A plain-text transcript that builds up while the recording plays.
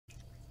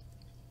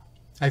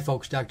Hi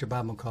folks, Dr.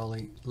 Bob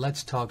McCauley.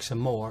 Let's talk some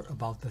more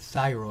about the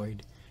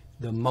thyroid,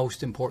 the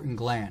most important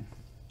gland.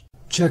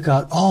 Check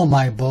out all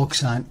my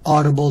books on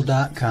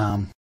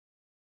Audible.com.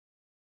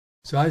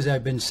 So as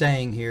I've been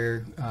saying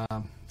here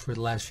for the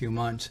last few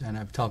months, and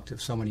I've talked for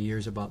so many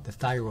years about the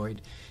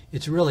thyroid,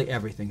 it's really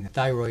everything. The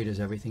thyroid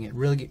is everything. It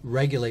really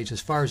regulates,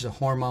 as far as the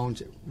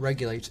hormones, it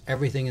regulates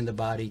everything in the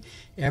body.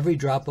 Every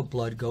drop of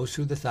blood goes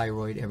through the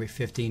thyroid every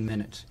 15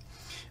 minutes.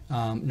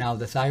 Now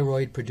the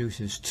thyroid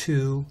produces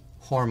two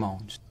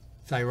hormones,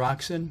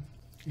 thyroxine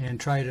and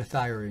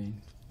tryptophan.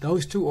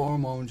 Those two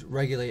hormones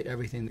regulate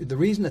everything. The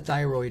reason the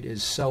thyroid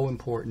is so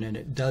important, and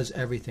it does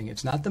everything,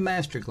 it's not the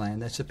master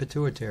gland, that's the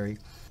pituitary,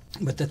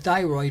 but the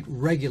thyroid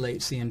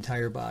regulates the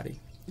entire body.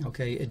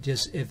 Okay, it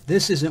just, if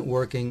this isn't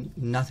working,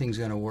 nothing's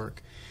going to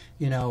work.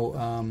 You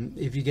know,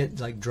 if you get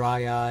like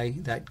dry eye,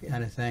 that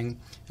kind of thing,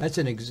 that's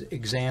an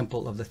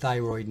example of the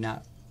thyroid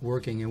not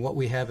working. And what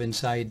we have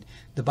inside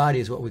the body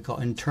is what we call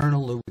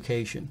internal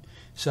lubrication.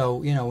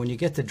 So, you know, when you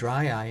get the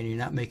dry eye and you're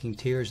not making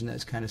tears and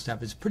that kind of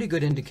stuff, it's a pretty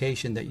good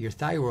indication that your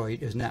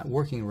thyroid is not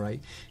working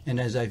right. And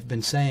as I've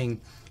been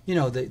saying, you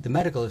know, the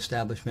medical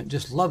establishment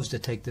just loves to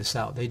take this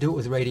out. They do it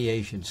with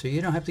radiation. So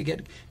you don't have to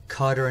get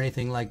cut or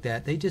anything like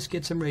that. They just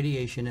get some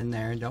radiation in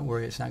there, and don't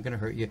worry, it's not going to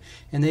hurt you.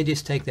 And they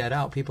just take that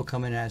out. People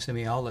come in and ask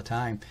me all the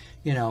time,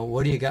 you know,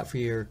 what do you got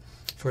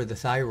for the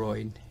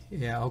thyroid?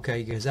 Yeah,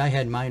 okay, because I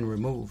had mine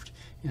removed.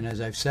 And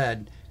as I've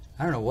said,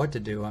 I don't know what to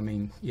do. I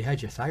mean, you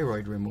had your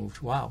thyroid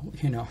removed. Wow.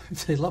 You know,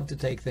 they love to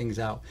take things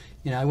out.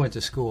 You know, I went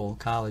to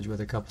college with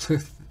a couple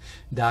of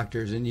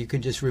doctors, and you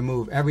can just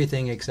remove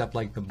everything except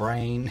like the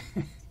brain,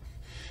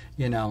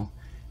 you know,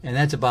 and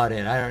that's about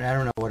it. I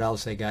don't know what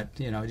else they got.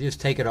 You know,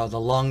 just take it all. The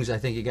lungs, I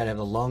think you got to have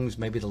the lungs,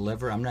 maybe the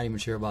liver. I'm not even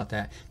sure about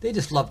that. They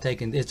just love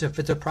taking it. If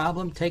it's a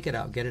problem, take it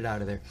out. Get it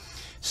out of there.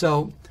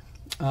 So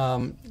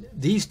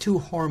these two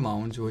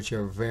hormones, which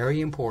are very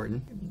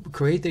important,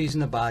 create these in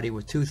the body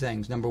with two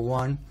things. Number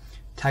one,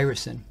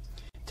 tyrosine.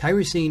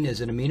 Tyrosine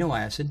is an amino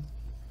acid,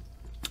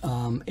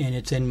 and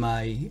it's in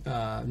my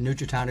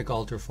Nutritonic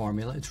Ultra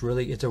formula. It's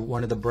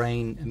one of the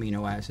brain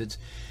amino acids.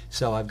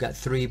 So I've got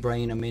 3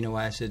 brain amino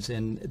acids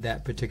in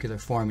that particular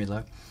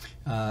formula: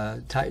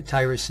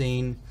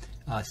 tyrosine,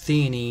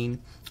 theanine,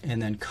 and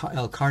then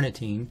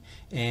L-carnitine,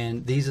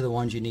 and these are the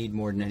ones you need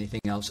more than anything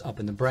else up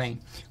in the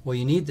brain. Well,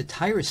 you need the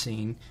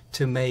tyrosine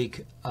to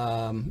make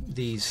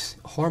these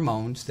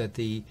hormones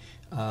that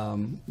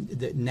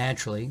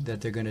naturally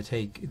that they're going to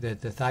take,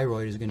 that the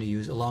thyroid is going to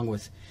use, along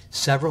with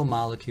several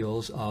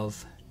molecules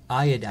of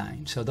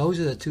iodine. So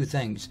those are the two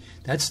things.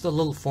 That's the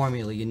little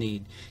formula you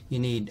need. You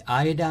need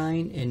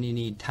iodine and you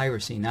need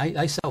tyrosine.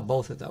 I sell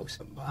both of those,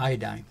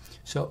 iodine.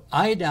 So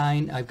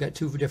iodine, I've got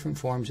 2 different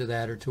forms of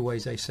that, or 2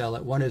 ways I sell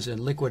it. One is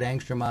in liquid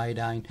angstrom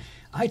iodine.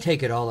 I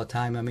take it all the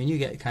time. I mean, you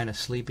get kind of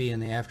sleepy in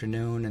the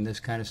afternoon and this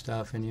kind of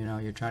stuff, and you know,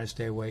 you're trying to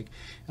stay awake.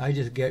 I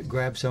just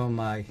grab some of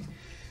my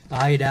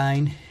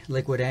iodine,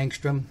 liquid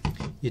angstrom.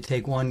 You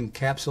take 1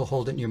 capsule,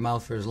 hold it in your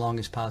mouth for as long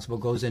as possible,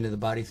 goes into the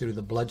body through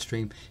the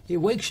bloodstream. It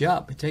wakes you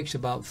up. It takes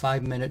about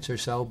 5 minutes or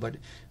so, but it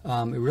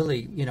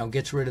really, you know,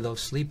 gets rid of those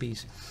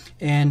sleepies.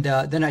 And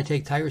then I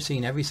take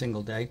tyrosine every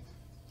single day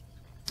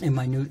in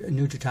my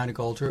Nutritonic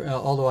Ultra,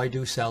 although I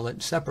do sell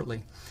it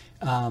separately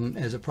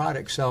as a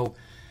product. So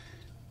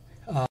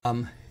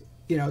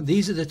you know,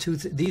 these are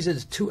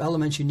the two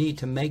elements you need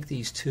to make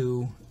these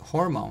 2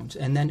 hormones,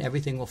 and then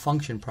everything will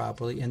function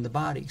properly in the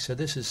body. So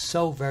this is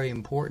so very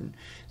important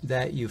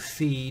that you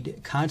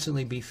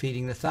constantly be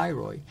feeding the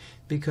thyroid,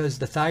 because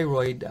the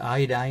thyroid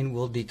iodine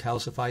will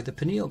decalcify the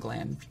pineal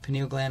gland.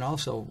 Pineal gland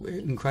also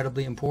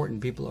incredibly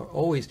important. People are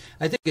always,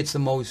 I think it's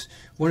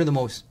one of the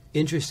most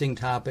interesting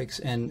topics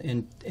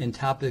and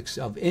topics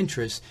of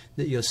interest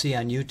that you'll see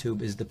on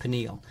YouTube is the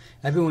pineal.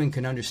 Everyone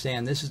can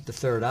understand this is the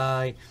third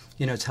eye.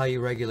 You know, it's how you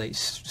regulate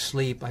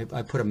sleep.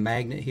 I put a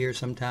magnet here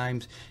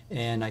sometimes,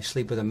 and I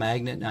sleep with a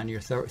magnet on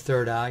your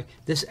third eye.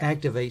 This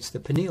activates the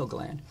pineal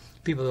gland.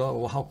 People go, oh,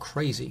 well, how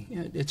crazy.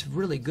 It's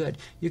really good.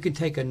 You can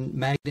take a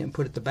magnet and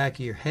put it at the back of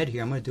your head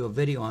here. I'm going to do a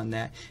video on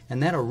that,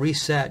 and that'll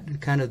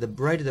reset kind of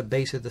right at the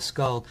base of the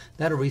skull.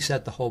 That'll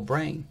reset the whole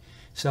brain.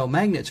 So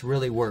magnets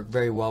really work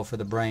very well for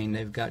the brain.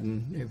 They've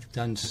done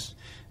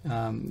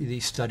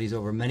these studies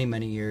over many,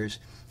 many years,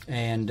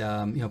 and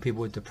you know,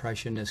 people with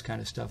depression, this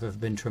kind of stuff, have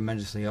been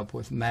tremendously up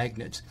with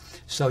magnets.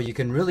 So you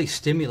can really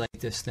stimulate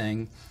this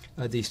thing,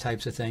 these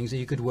types of things.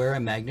 You could wear a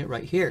magnet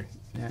right here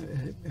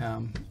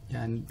on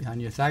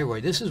your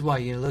thyroid. This is why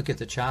you look at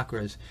the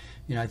chakras.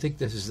 You know, I think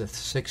this is the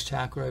 6th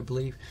chakra, I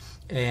believe,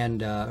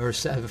 and or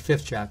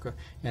 5th chakra,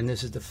 and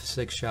this is the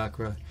 6th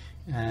chakra.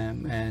 You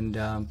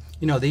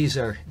know,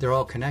 they're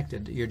all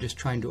connected. You're just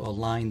trying to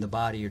align the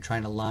body. You're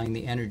trying to align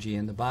the energy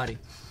in the body.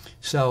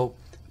 So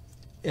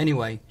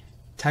anyway,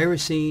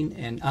 Tyrosine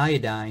and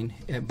iodine.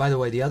 By the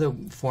way, the other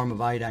form of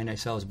iodine I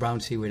sell is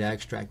brown seaweed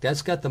extract.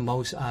 That's got the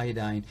most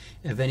iodine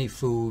of any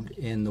food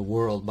in the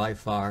world by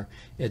far.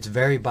 It's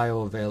very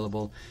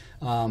bioavailable.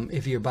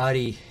 If your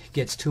body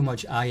gets too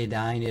much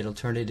iodine, it'll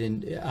turn it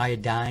into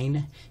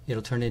iodine.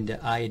 It'll turn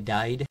into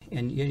iodide,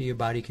 and your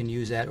body can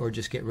use that or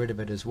just get rid of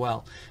it as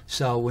well.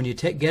 So when you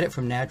get it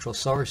from natural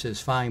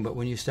sources, fine. But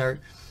when you start,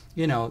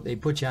 they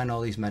put you on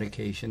all these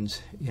medications,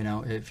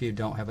 if you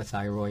don't have a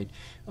thyroid,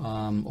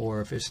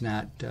 or if it's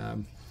not,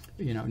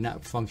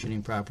 not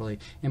functioning properly.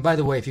 And by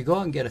the way, if you go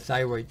out and get a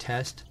thyroid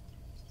test,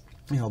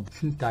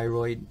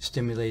 thyroid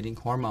stimulating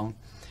hormone,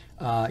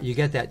 you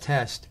get that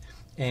test,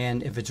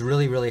 and if it's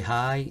really, really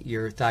high,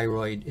 your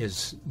thyroid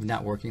is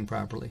not working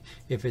properly.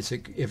 If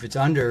it's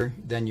under,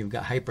 then you've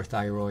got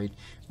hyperthyroid,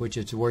 which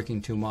is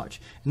working too much.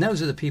 And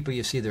those are the people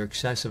you see, they're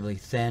excessively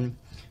thin.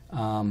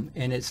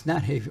 And it's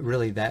not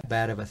really that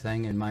bad of a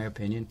thing, in my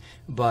opinion.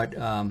 But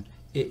at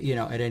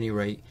any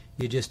rate,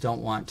 you just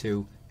don't want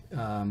to,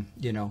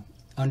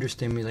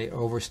 understimulate,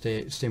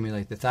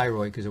 overstimulate the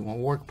thyroid, because it won't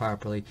work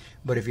properly.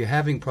 But if you're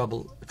having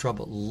trouble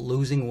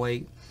losing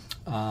weight,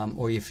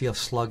 or you feel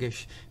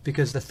sluggish,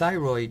 because the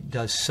thyroid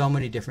does so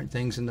many different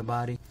things in the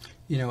body.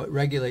 It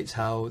regulates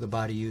how the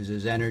body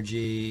uses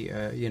energy,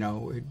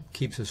 it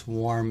keeps us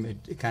warm,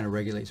 it kind of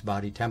regulates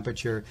body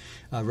temperature,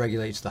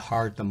 regulates the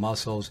heart, the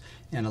muscles,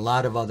 and a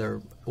lot of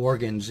other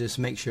organs. Just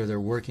make sure they're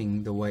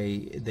working the way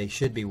they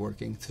should be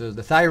working. So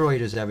the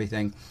thyroid is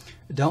everything.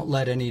 Don't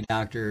let any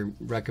doctor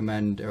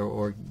recommend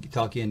or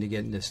talk you into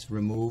getting this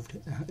removed,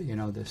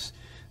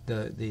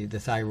 the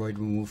thyroid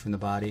removed from the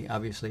body.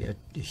 Obviously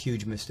a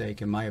huge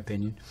mistake, in my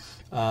opinion.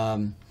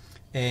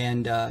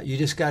 You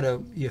just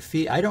gotta,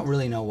 I don't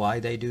really know why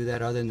they do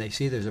that, other than they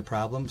see there's a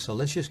problem, so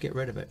let's just get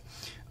rid of it.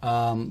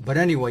 But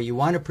anyway, you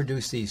want to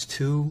produce these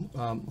two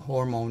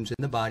hormones in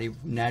the body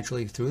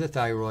naturally through the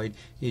thyroid.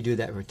 You do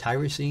that with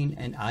tyrosine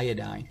and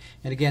iodine.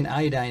 And again,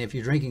 iodine, if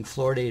you're drinking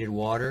fluoridated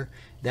water,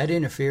 that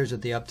interferes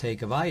with the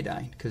uptake of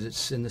iodine, because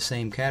it's in the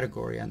same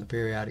category on the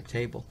periodic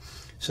table.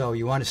 So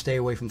you want to stay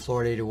away from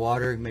fluoridated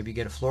water. Maybe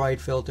get a fluoride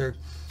filter.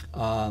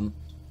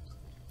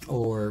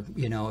 Or,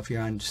 if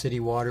you're on city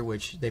water,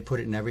 which they put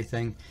it in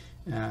everything,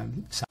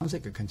 sounds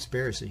like a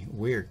conspiracy.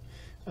 Weird.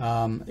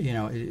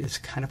 It's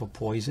kind of a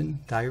poison,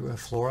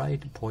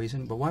 fluoride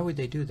poison, but why would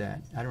they do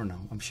that? I don't know.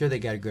 I'm sure they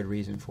got a good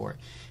reason for it.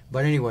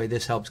 But anyway,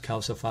 this helps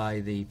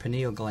calcify the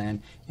pineal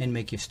gland and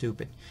make you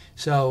stupid.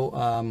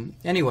 So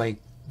anyway,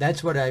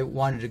 that's what I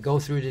wanted to go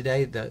through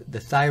today. The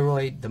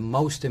thyroid, the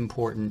most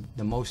important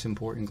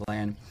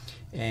gland,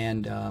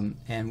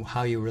 and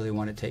how you really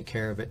want to take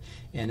care of it.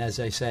 And as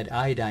I said,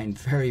 iodine,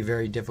 very,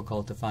 very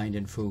difficult to find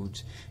in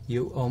foods.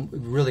 You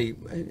really,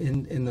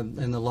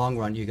 in the long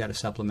run, you got to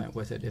supplement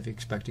with it if you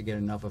expect to get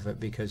enough of it,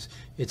 because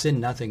it's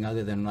in nothing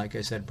other than, like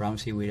I said, brown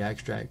seaweed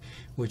extract,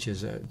 which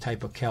is a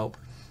type of kelp,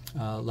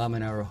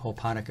 Laminaria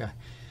japonica.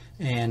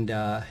 And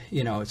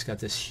it's got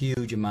this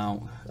huge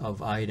amount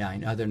of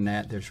iodine. Other than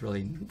that, there's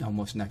really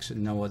almost next to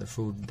no other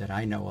food that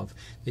I know of.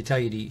 They tell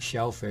you to eat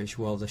shellfish.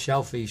 Well, the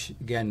shellfish,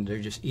 again, they're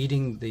just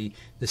eating the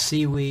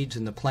seaweeds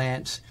and the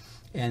plants,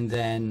 and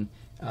then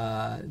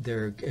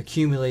they're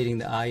accumulating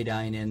the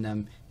iodine in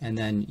them, and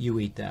then you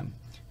eat them.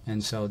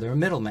 And so they're a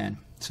middleman.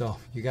 So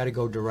you got to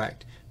go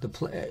direct.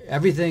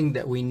 Everything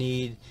that we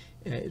need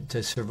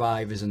to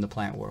survive is in the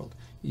plant world.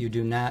 You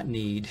do not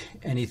need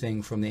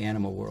anything from the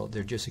animal world.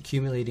 They're just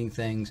accumulating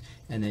things,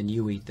 and then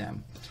you eat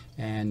them.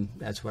 And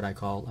that's what I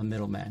call a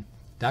middleman.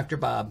 Dr.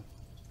 Bob,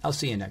 I'll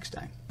see you next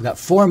time. I've got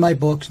 4 of my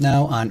books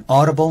now on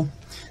Audible.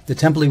 The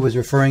temple he was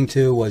referring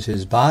to was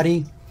his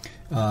body.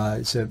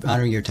 It's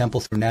Honoring Your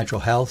Temple Through Natural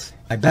Health.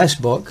 My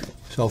best book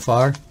so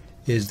far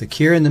is The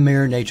Cure in the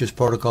Mirror, Nature's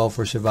Protocol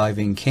for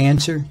Surviving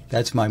Cancer.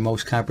 That's my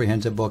most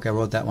comprehensive book. I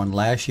wrote that one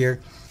last year.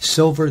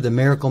 Silver, the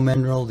Miracle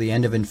Mineral, The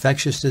End of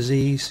Infectious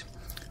Disease.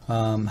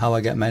 How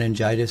I Got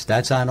Meningitis.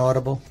 That's on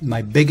Audible.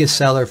 My biggest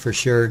seller for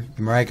sure,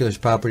 The Miraculous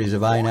Properties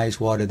of Ionized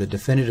Water, the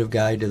definitive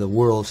guide to the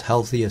world's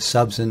healthiest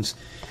substance.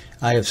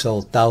 I have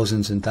sold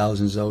thousands and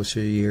thousands of those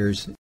for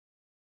years.